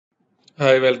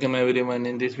Hi, welcome everyone.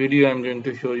 In this video, I'm going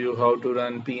to show you how to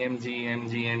run PMG,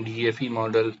 MG, and DFE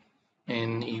model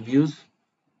in Eviews.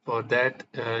 For that,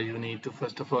 you need to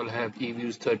first of all have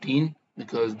Eviews 13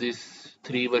 because these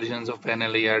three versions of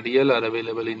Panel ARDL are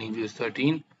available in Eviews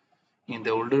 13. In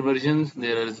the older versions,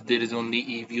 there is only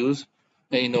Eviews.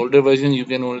 In older version, you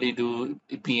can only do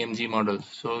PMG models.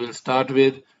 So we'll start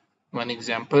with one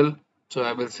example. So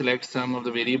I will select some of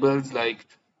the variables like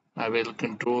I will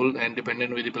control and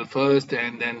dependent variable first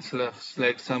and then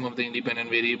select some of the independent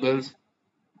variables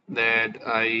that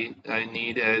I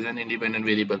need as an independent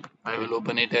variable. I will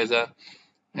open it as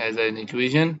an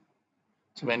equation.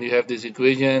 So when you have this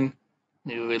equation,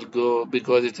 you will go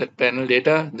because it's a panel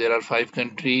data. There are 5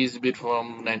 countries bit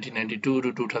from 1992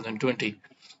 to 2020.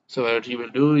 So what you will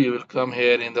do, you will come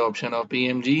here in the option of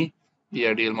PMG, the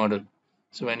RDL model.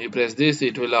 So when you press this,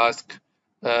 it will ask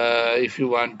if you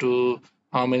want to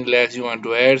how many lags you want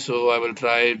to add. So I will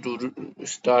try to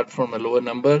start from a lower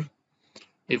number.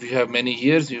 If you have many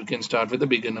years, you can start with a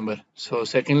bigger number. So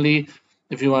secondly,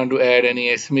 if you want to add any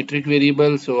asymmetric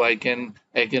variable, so I can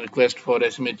request for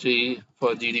asymmetry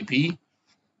for GDP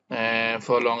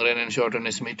for long run and short run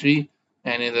asymmetry.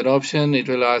 And in that option, it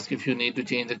will ask if you need to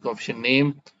change the coefficient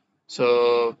name.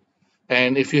 So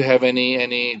and if you have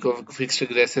any fixed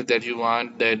regressive that you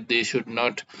want that they should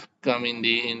not come in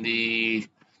the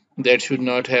that should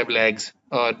not have lags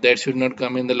or that should not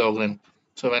come in the log run.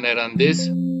 So when I run this,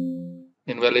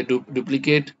 invalid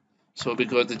duplicate. So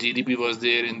because the GDP was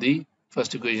there in the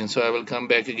first equation. So I will come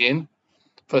back again.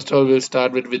 First of all, we'll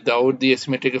start with without the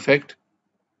asymmetric effect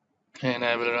and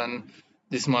I will run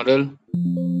this model.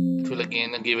 It will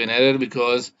again give an error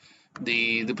because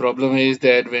the problem is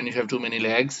that when you have too many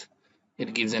lags,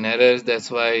 it gives an error. That's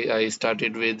why I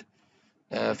started with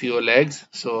fewer lags.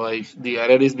 So the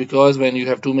error is because when you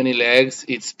have too many lags,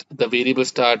 it's the variables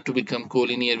start to become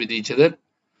collinear with each other.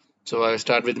 So I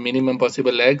start with minimum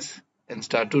possible lags and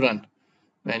start to run.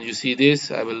 When you see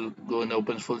this, I will go and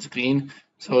open full screen.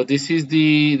 So this is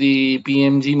the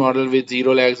PMG model with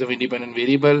 0 lags of independent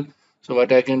variable. So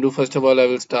what I can do, first of all, I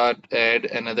will start add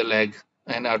another lag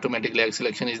and automatic lag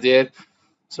selection is there.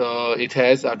 So it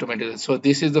has automatic. So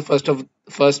this is the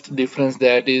first difference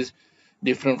that is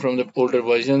different from the older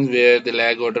versions where the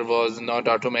lag order was not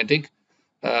automatic,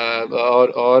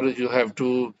 or you have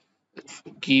to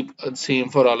keep same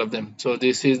for all of them. So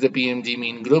this is the PMG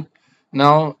mean group.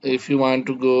 Now, if you want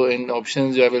to go in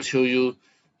options, I will show you.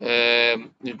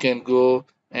 You can go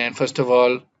and first of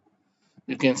all,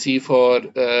 you can see for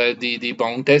the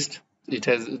bound test. It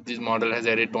has this model has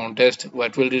added bound test.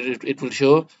 What will it will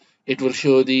show? It will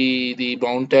show the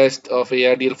bound test of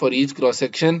ARDL for each cross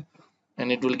section,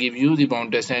 and it will give you the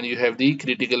bound test, and you have the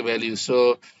critical value.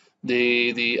 So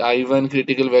the I1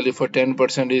 critical value for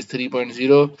 10% is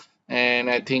 3.0, and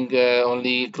I think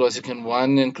only cross section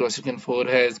 1 and cross section 4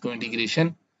 has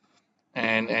co-integration,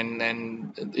 and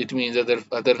it means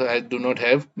other do not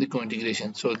have the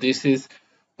co-integration. So this is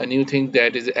a new thing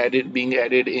that is being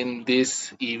added in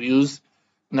this Eviews.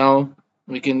 Now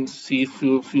we can see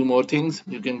few more things.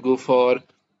 You can go for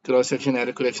cross section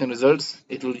error correction results.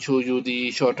 It will show you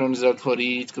the short-term result for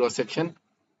each cross section,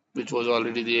 which was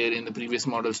already there in the previous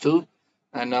models too.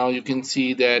 And now you can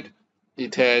see that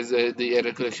it has the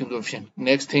error correction coefficient.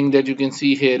 Next thing that you can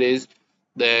see here is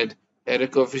that error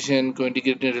coefficient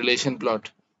co-integrated relation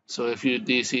plot. So if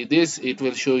you see this, it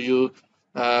will show you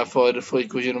for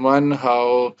equation 1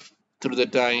 how through the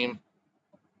time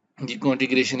the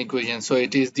co-integration equation. So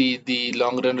it is the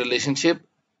long run relationship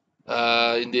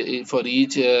for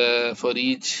each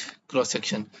cross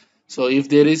section. So if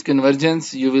there is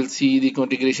convergence, you will see the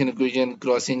co-integration equation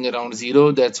crossing around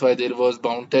 0. That's why there was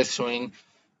bound test showing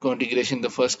co-integration in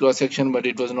the first cross section, but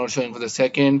it was not showing for the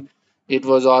second. It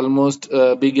was almost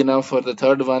big enough for the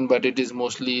third one, but it is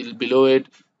mostly below it.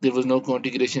 There was no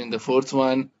co-integration in the fourth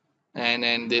one,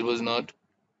 and there was not.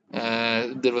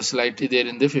 There was slightly there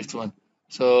in the fifth one.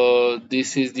 So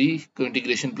this is the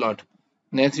co-integration plot.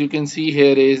 Next, you can see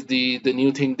here is the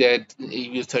new thing that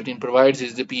Eviews 13 provides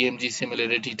is the PMG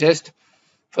similarity test.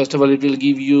 First of all, it will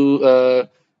give you a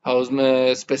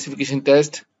Hausmann specification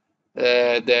test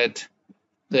that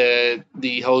the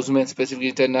Hausmann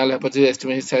specification test null hypothesis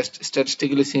estimation is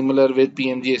statistically similar with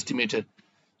PMG estimator.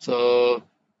 So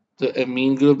the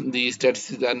mean group, the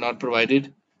statistics are not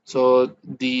provided. So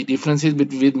the differences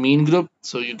with mean group,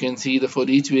 so you can see the for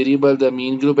each variable the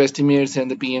mean group estimates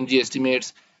and the PMG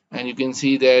estimates, and you can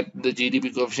see that the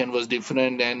GDP coefficient was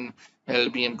different and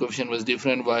LBM coefficient was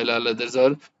different while all others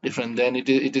are different. Then it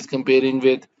is comparing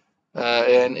with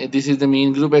and this is the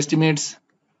mean group estimates,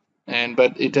 and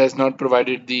but it has not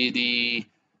provided the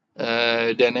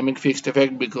dynamic fixed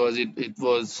effect because it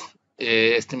was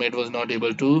estimate was not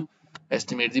able to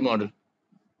estimate the model.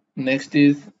 Next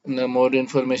is the more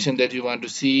information that you want to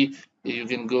see. You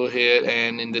can go here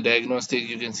and in the diagnostic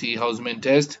you can see Houseman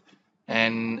test,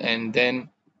 and then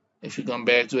if you come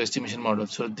back to estimation model.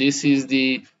 So this is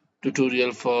the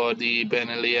tutorial for the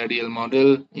Panel ARDL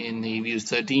model in Eviews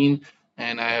 13,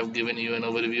 and I have given you an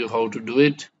overview how to do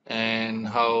it and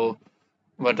how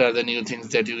what are the new things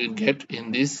that you will get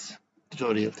in this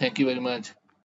tutorial. Thank you very much.